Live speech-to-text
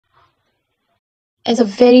As a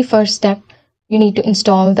very first step, you need to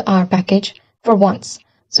install the R package for once.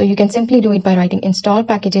 So you can simply do it by writing install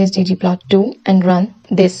packages ggplot2 and run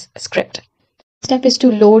this script. Step is to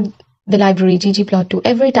load the library ggplot2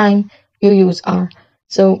 every time you use R.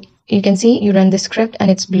 So you can see you run this script and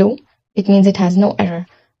it's blue. It means it has no error.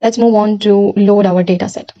 Let's move on to load our data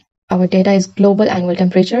set. Our data is global annual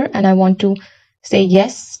temperature, and I want to say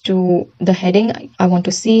yes to the heading. I want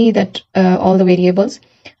to see that all the variables.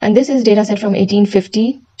 And this is data set from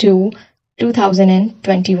 1850 to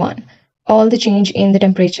 2021. All the change in the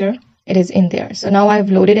temperature, it is in there. So now I've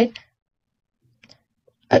loaded it.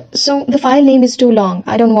 So the file name is too long.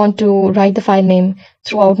 I don't want to write the file name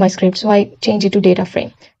throughout my script, so I change it to data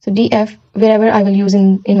frame. So df, wherever I will use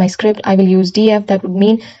in my script, I will use df. That would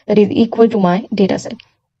mean that is equal to my data set.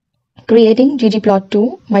 Creating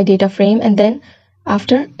ggplot2, my data frame, and then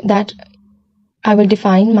after that, I will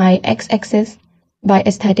define my x-axis by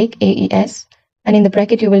aesthetic AES, and in the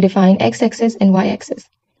bracket, you will define x-axis and y-axis.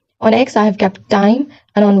 On x, I have kept time,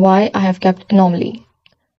 and on y, I have kept anomaly.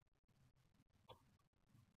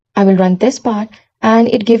 I will run this part and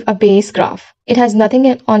it gives a base graph. It has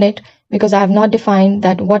nothing on it because I have not defined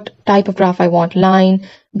that what type of graph I want, line,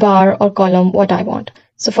 bar, or column, what I want.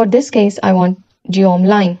 So for this case, I want geom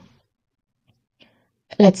line.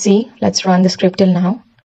 Let's see, let's run the script till now.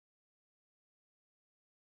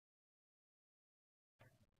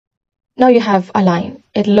 Now you have a line.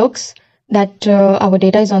 It looks that our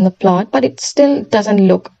data is on the plot, but it still doesn't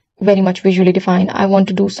look very much visually defined. I want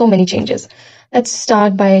to do so many changes. Let's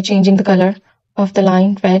start by changing the color of the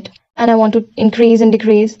line red, and I want to increase and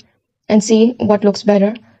decrease and see what looks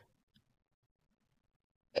better.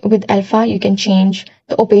 With alpha, you can change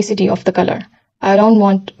the opacity of the color. I don't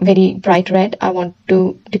want very bright red. I want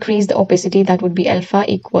to decrease the opacity. That would be alpha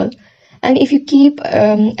equal. And if you keep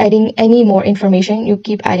adding any more information, you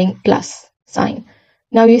keep adding plus sign.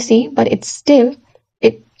 Now you see, but it still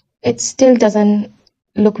doesn't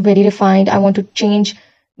look very defined. I want to change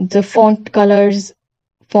the font colors,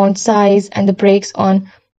 font size, and the breaks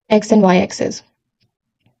on X and Y axis.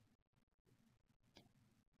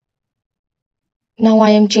 Now I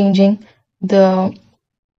am changing the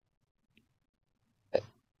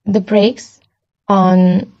breaks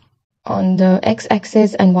on the X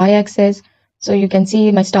axis and Y axis. So you can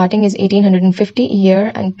see my starting is 1850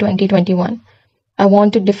 year and 2021. I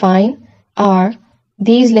want to define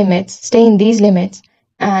these limits, stay in these limits,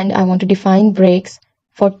 and I want to define breaks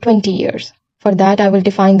for 20 years. For that, I will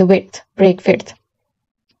define the width, break width.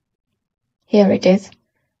 Here it is.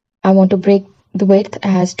 I want to break the width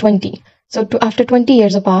as 20. So after 20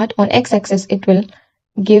 years apart, on x-axis, it will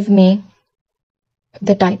give me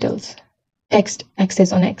the titles, text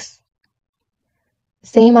axis on x.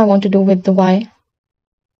 Same I want to do with the y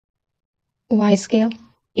scale.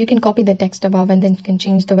 You can copy the text above and then you can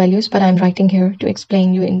change the values, but I'm writing here to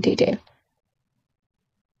explain you in detail.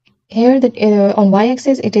 Here on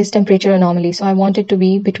y-axis, it is temperature anomaly. So I want it to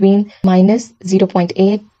be between minus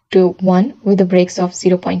 0.8 to 1 with the breaks of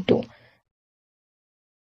 0.2.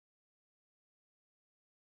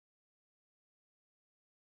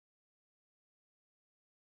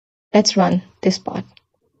 Let's run this part.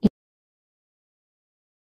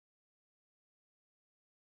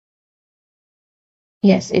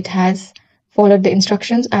 Yes, it has followed the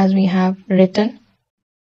instructions as we have written.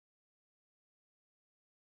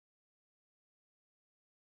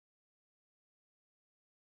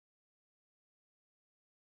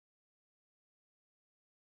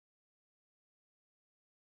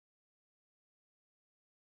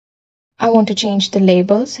 I want to change the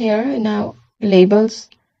labels here. Now, labels,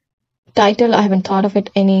 title, I haven't thought of it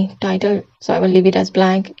any title, so I will leave it as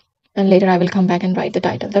blank, and later I will come back and write the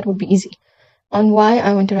title. That would be easy. On Y,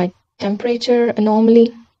 I want to write temperature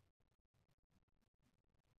anomaly.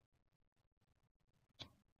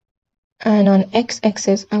 And on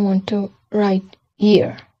X-axis, I want to write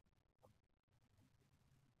year.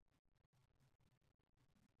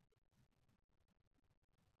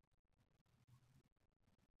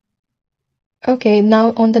 Okay,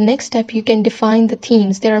 now on the next step, you can define the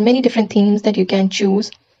themes. There are many different themes that you can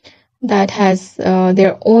choose that has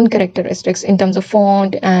their own characteristics in terms of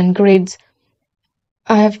font and grids.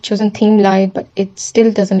 I have chosen theme light, but it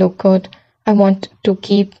still doesn't look good. I want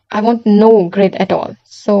no grid at all.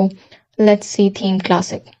 So let's see theme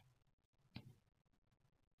classic.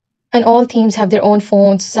 And all themes have their own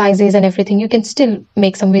fonts, sizes, and everything. You can still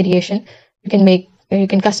make some variation. You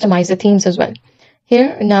can customize the themes as well.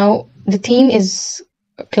 Here now the theme is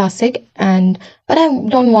classic, but I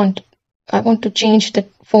want to change the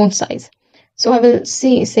font size. So I will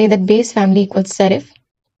say that base family equals serif.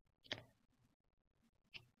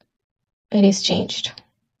 it is changed.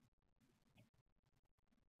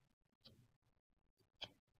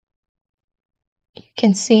 You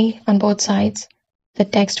can see on both sides the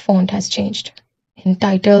text font has changed in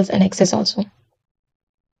titles and X's also.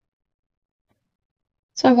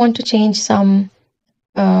 So I want to change I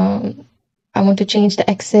want to change the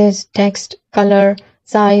X's, text, color,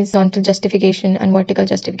 size, horizontal justification, and vertical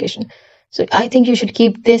justification. So I think you should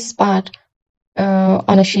keep this part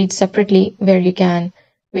on a sheet separately where you can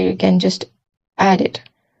just add it.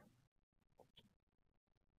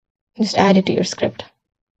 Just add it to your script.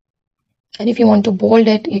 And if you want to bold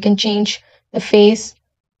it, you can change the face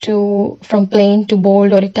from plain to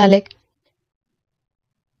bold or italic.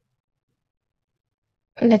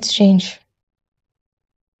 Let's change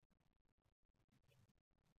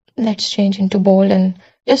into bold, and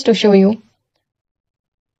just to show you.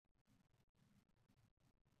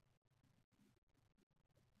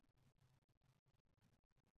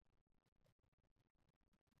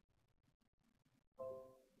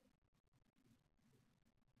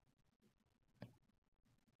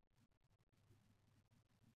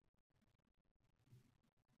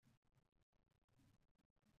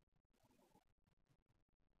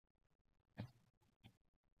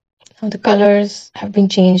 Now the colors have been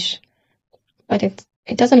changed, but it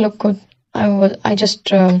doesn't look good. I just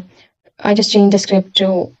changed the script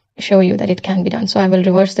to show you that it can be done. So I will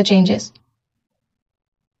reverse the changes.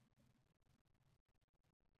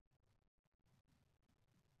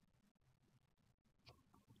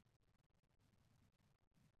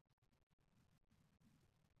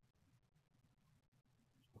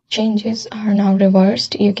 Changes are now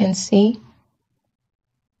reversed. You can see.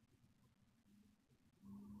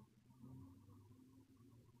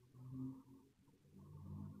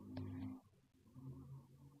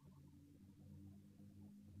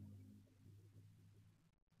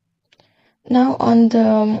 Now on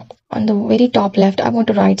the very top left, I want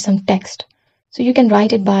to write some text. So you can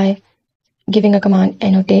write it by giving a command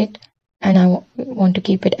annotate, and I want to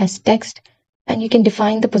keep it as text. And you can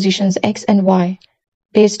define the positions X and Y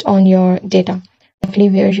based on your data, exactly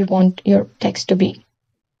where you want your text to be.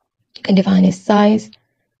 You can define a size,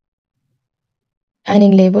 and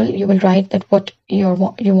in label you will write that what you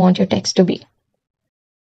want your text to be.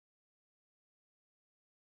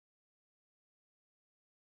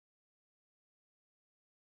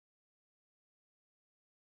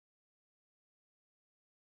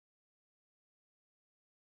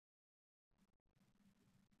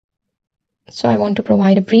 So I want to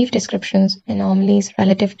provide a brief descriptions anomalies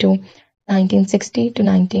relative to 1960 to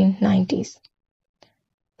 1990s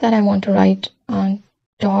that I want to write on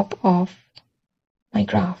top of my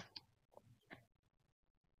graph.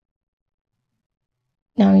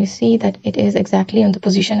 Now you see that it is exactly on the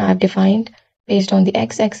position I've defined based on the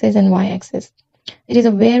x-axis and y-axis. It is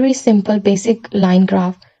a very simple basic line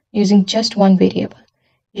graph using just one variable.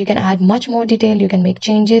 You can add much more detail, you can make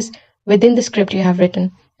changes within the script you have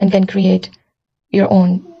written, and can create your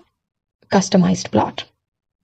own customized plot.